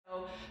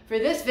For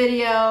this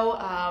video,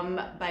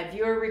 by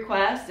viewer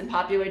request and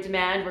popular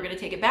demand, we're going to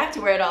take it back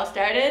to where it all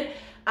started.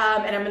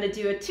 And I'm going to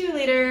do a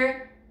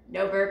 2-liter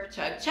no burp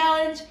chug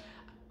challenge.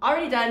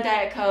 Already done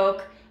Diet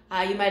Coke.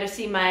 You might have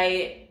seen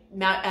my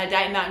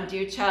Diet Mountain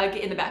Dew chug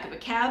in the back of a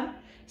cab.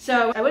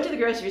 So I went to the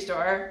grocery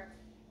store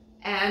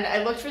and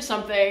I looked for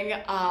something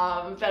that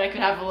I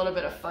could have a little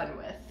bit of fun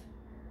with.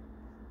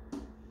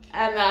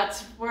 And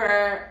that's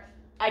where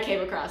I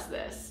came across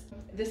this.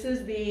 This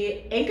is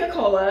the Inca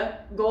Kola,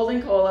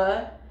 Golden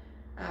Cola,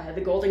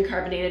 the golden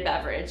carbonated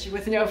beverage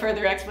with no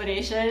further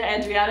explanation.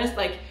 And to be honest,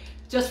 like,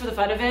 just for the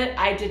fun of it,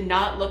 I did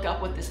not look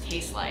up what this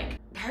tastes like.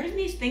 Part of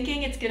me is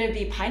thinking it's gonna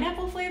be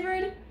pineapple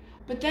flavored,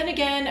 but then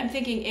again, I'm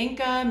thinking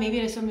Inca, maybe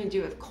it has something to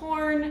do with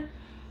corn.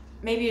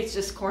 Maybe it's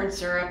just corn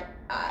syrup.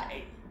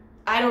 I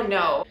don't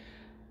know.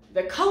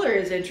 The color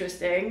is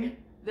interesting.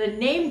 The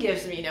name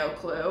gives me no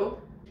clue.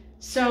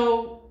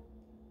 So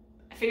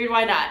I figured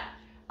why not?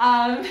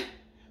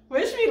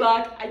 Wish me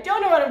luck. I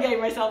don't know what I'm getting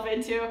myself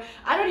into.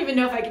 I don't even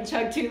know if I can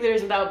chug 2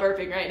 liters without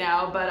burping right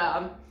now, but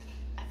I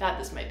thought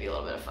this might be a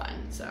little bit of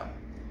fun, so.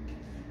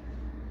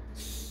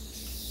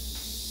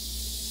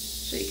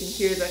 So you can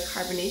hear the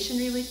carbonation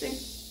releasing.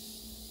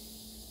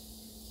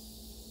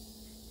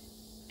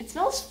 It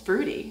smells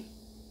fruity.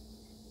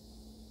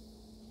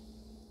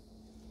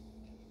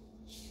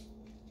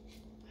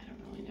 I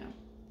don't really know.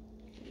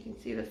 You can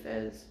see the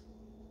fizz.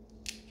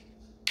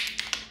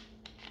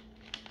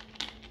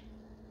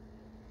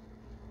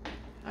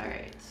 All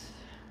right.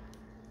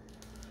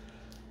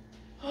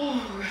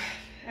 Oh,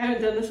 I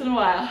haven't done this in a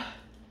while.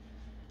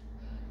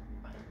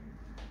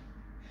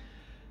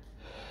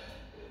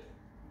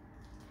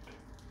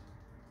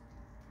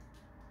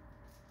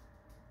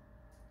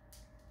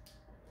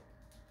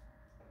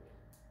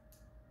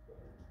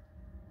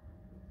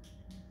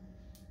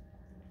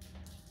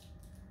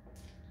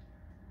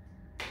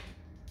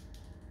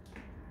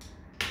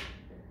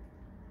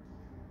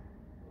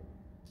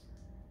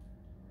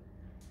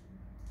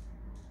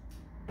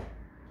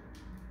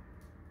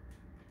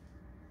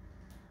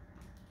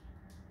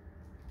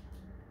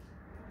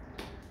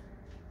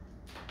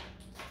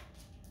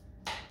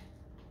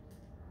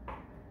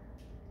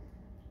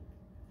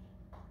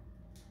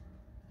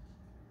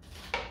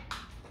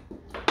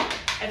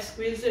 I've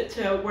squeezed it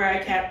to where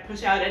I can't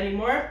push out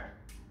anymore,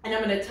 and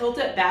I'm going to tilt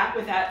it back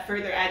without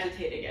further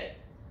agitating it.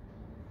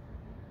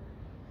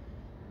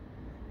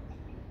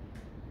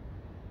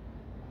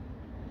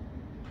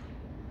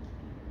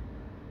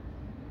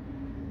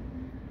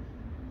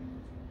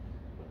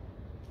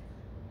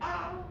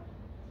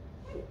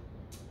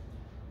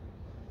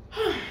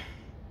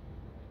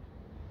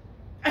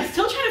 I'm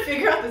still trying to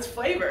figure out this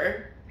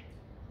flavor.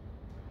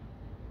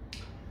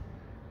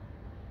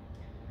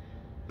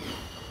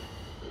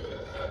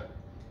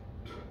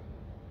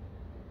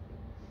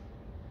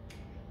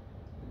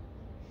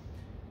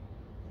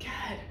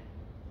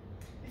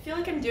 I feel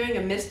like I'm doing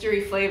a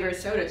mystery flavor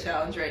soda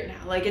challenge right now.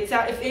 Like,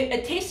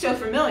 it tastes so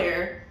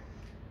familiar.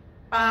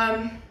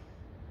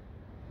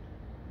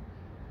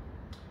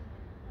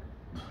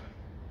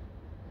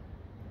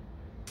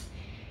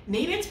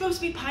 Maybe it's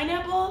supposed to be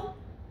pineapple?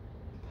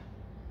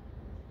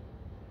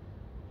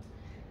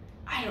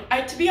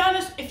 To be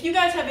honest, if you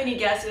guys have any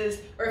guesses,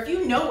 or if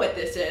you know what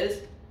this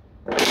is,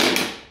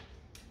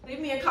 leave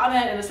me a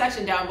comment in the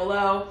section down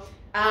below.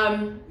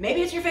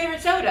 Maybe it's your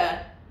favorite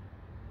soda.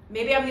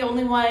 Maybe I'm the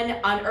only one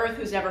on earth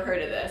who's never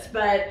heard of this,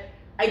 but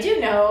I do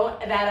know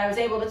that I was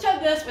able to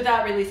chug this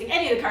without releasing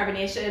any of the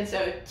carbonation.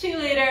 So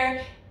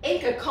 2-liter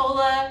Inca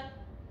Kola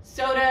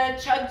soda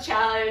chug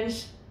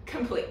challenge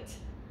complete.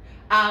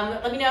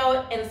 Let me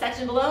know in the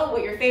section below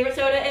what your favorite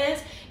soda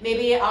is.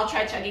 Maybe I'll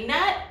try chugging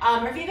that.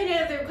 Or if you have any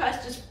other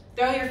requests, just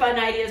throw your fun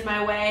ideas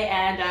my way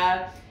and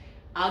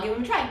I'll give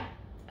them a try.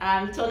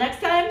 Until next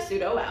time,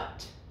 Sudo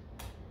out.